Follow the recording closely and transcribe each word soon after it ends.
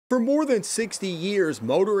For more than 60 years,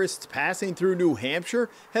 motorists passing through New Hampshire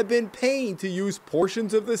have been paying to use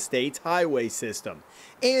portions of the state's highway system.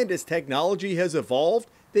 And as technology has evolved,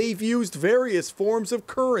 they've used various forms of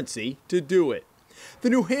currency to do it. The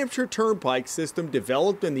New Hampshire Turnpike system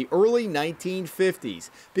developed in the early 1950s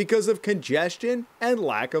because of congestion and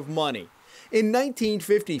lack of money. In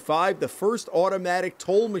 1955, the first automatic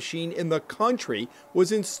toll machine in the country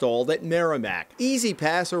was installed at Merrimack. Easy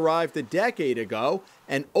Pass arrived a decade ago,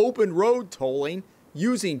 and open road tolling,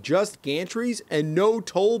 using just gantries and no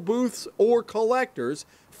toll booths or collectors,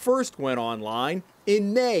 first went online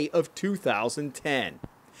in May of 2010.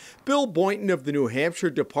 Bill Boynton of the New Hampshire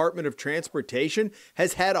Department of Transportation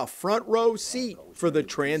has had a front row seat for the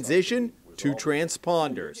transition to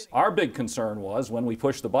transponders. Our big concern was when we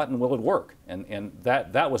pushed the button, will it work? And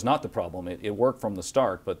that was not the problem. It worked from the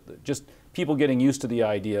start, but just people getting used to the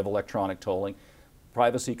idea of electronic tolling.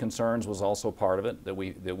 Privacy concerns was also part of it that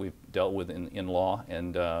we've dealt with in law,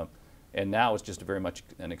 and now it's just very much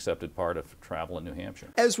an accepted part of travel in New Hampshire.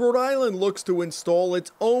 As Rhode Island looks to install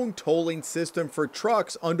its own tolling system for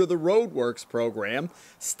trucks under the Roadworks program,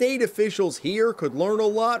 state officials here could learn a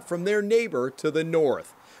lot from their neighbor to the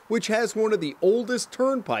north, which has one of the oldest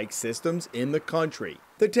turnpike systems in the country.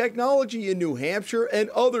 The technology in New Hampshire and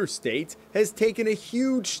other states has taken a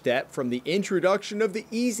huge step from the introduction of the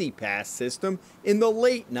Easy Pass system in the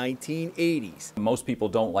late 1980s. Most people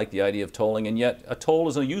don't like the idea of tolling, and yet a toll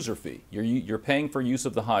is a user fee. You're paying for use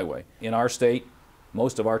of the highway. In our state,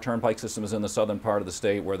 most of our turnpike system is in the southern part of the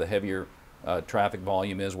state where the heavier traffic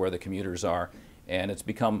volume is, where the commuters are, and it's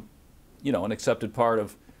become, an accepted part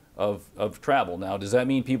of travel. Now, does that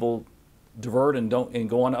mean people divert and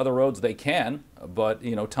go on other roads? They can, but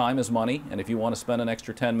time is money, and if you want to spend an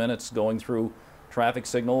extra 10 minutes going through traffic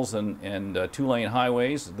signals and two-lane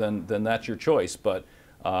highways, then that's your choice. But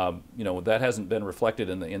that hasn't been reflected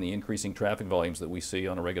in the increasing traffic volumes that we see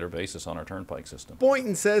on a regular basis on our turnpike system.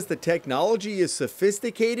 Boynton says the technology is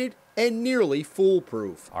sophisticated and nearly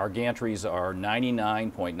foolproof. Our gantries are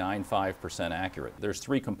 99.95% accurate. There's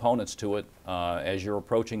three components to it. As you're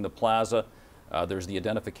approaching the plaza, there's the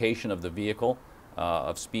identification of the vehicle,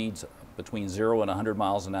 of speeds between 0 and 100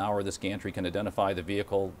 miles an hour. This gantry can identify the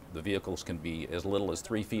vehicle. The vehicles can be as little as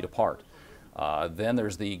 3 feet apart. Then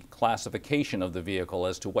there's the classification of the vehicle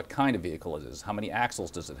as to what kind of vehicle it is. How many axles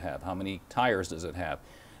does it have? How many tires does it have?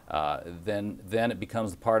 Then it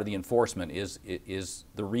becomes part of the enforcement. Is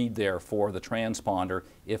the read there for the transponder?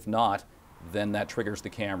 If not, then that triggers the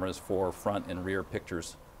cameras for front and rear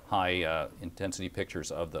pictures, high intensity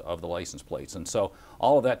pictures of the license plates. And so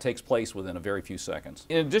all of that takes place within a very few seconds.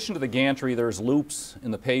 In addition to the gantry, there's loops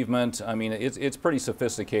in the pavement. I mean, it's pretty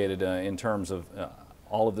sophisticated in terms of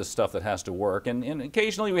all of this stuff that has to work. And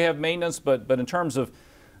occasionally we have maintenance, but in terms of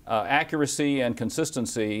accuracy and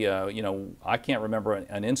consistency, I can't remember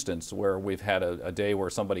an instance where we've had a day where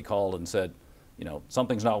somebody called and said,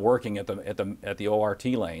 something's not working at the ORT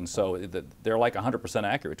lane. So they're like 100%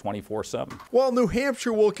 accurate 24/7. While New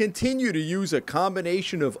Hampshire will continue to use a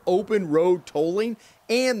combination of open road tolling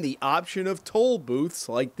and the option of toll booths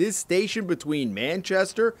like this station between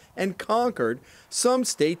Manchester and Concord, some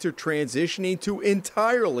states are transitioning to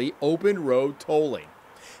entirely open road tolling.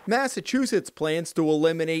 Massachusetts plans to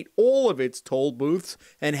eliminate all of its toll booths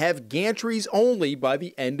and have gantries only by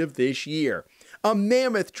the end of this year. A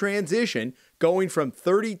mammoth transition, going from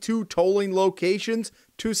 32 tolling locations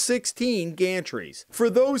to 16 gantries. For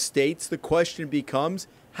those states, the question becomes,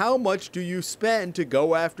 how much do you spend to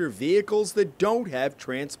go after vehicles that don't have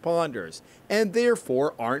transponders and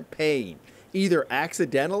therefore aren't paying, either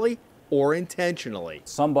accidentally or intentionally?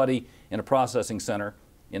 Somebody in a processing center,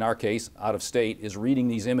 in our case, out of state, is reading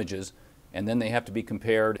these images, and then they have to be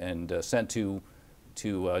compared and sent to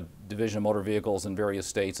Division of Motor Vehicles in various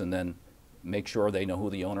states, and then make sure they know who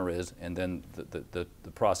the owner is, and then the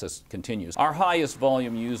process continues. Our highest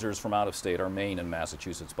volume users from out of state are Maine and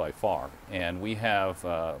Massachusetts by far, and we have,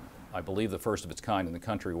 I believe, the first of its kind in the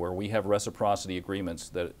country where we have reciprocity agreements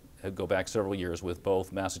that go back several years with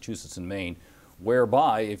both Massachusetts and Maine,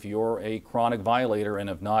 whereby if you're a chronic violator and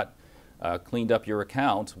have not cleaned up your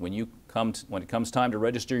account, when it comes time to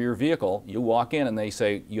register your vehicle, you walk in and they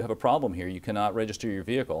say, you have a problem here, you cannot register your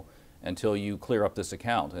vehicle until you clear up this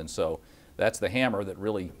account. And so that's the hammer that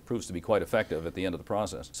really proves to be quite effective at the end of the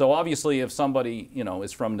process. So obviously if somebody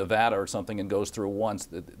is from Nevada or something and goes through once,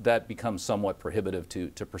 that becomes somewhat prohibitive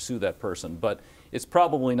to pursue that person. But it's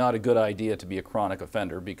probably not a good idea to be a chronic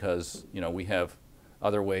offender because we have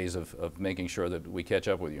other ways of making sure that we catch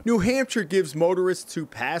up with you. New Hampshire gives motorists who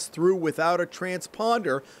pass through without a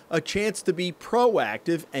transponder a chance to be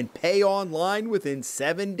proactive and pay online within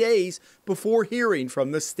 7 days before hearing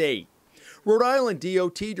from the state. Rhode Island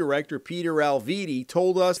D.O.T. Director Peter Alviti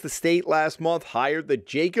told us the state last month hired the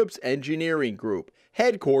Jacobs Engineering Group,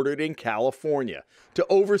 headquartered in California, to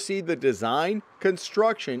oversee the design,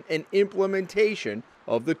 construction, and implementation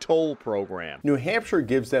of the toll program. New Hampshire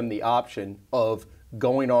gives them the option of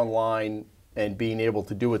going online and being able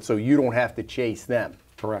to do it so you don't have to chase them.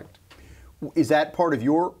 Correct. Is that part of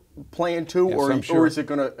your plan too? Yes, or, I'm sure. or is it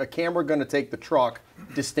a camera going to take the truck,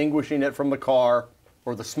 distinguishing it from the car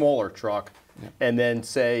or the smaller truck, and then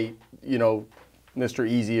say, you know, Mr.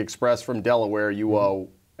 Easy Express from Delaware, you owe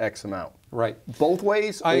X amount? Right. Both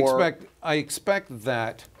ways? I expect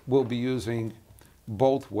that we'll be using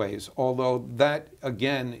both ways, although that,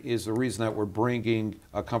 again, is the reason that we're bringing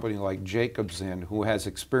a company like Jacobs in, who has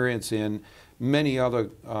experience in many other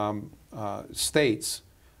states,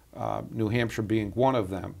 New Hampshire being one of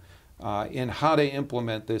them, in how to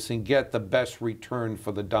implement this and get the best return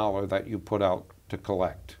for the dollar that you put out to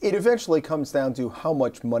collect. It eventually comes down to how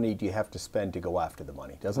much money do you have to spend to go after the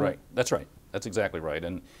money, doesn't it? Right. That's right. That's exactly right.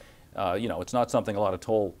 And you know, it's not something a lot of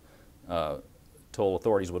toll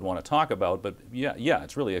authorities would want to talk about, but yeah,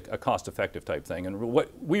 it's really a cost-effective type thing. And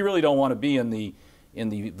what we really don't want to be in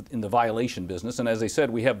the violation business. And as I said,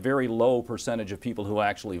 we have very low percentage of people who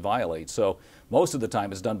actually violate. So most of the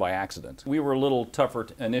time it's done by accident. We were a little tougher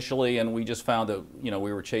initially, and we just found that, you know,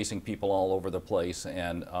 we were chasing people all over the place,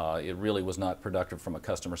 and it really was not productive from a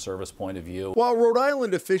customer service point of view. While Rhode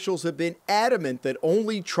Island officials have been adamant that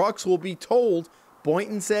only trucks will be tolled,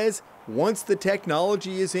 Boynton says once the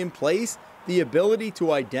technology is in place, the ability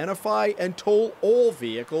to identify and toll all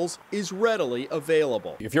vehicles is readily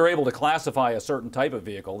available. If you're able to classify a certain type of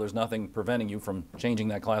vehicle, there's nothing preventing you from changing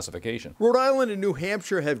that classification. Rhode Island and New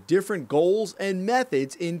Hampshire have different goals and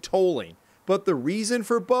methods in tolling, but the reason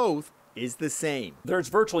for both is the same. There's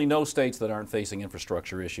virtually no states that aren't facing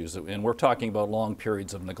infrastructure issues, and we're talking about long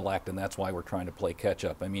periods of neglect, and that's why we're trying to play catch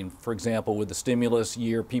up. I mean, for example, with the stimulus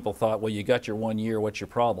year, people thought, well, you got your 1 year, what's your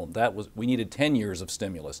problem? We needed 10 years of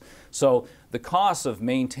stimulus. So the cost of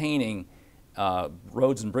maintaining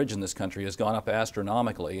roads and bridges in this country has gone up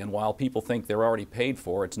astronomically, and while people think they're already paid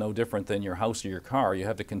for, it's no different than your house or your car. You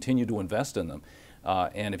have to continue to invest in them.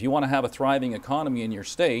 And if you want to have a thriving economy in your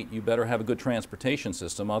state, you better have a good transportation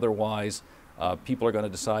system. Otherwise, people are going to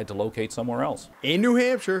decide to locate somewhere else. In New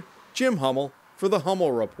Hampshire, Jim Hummel for the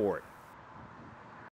Hummel Report.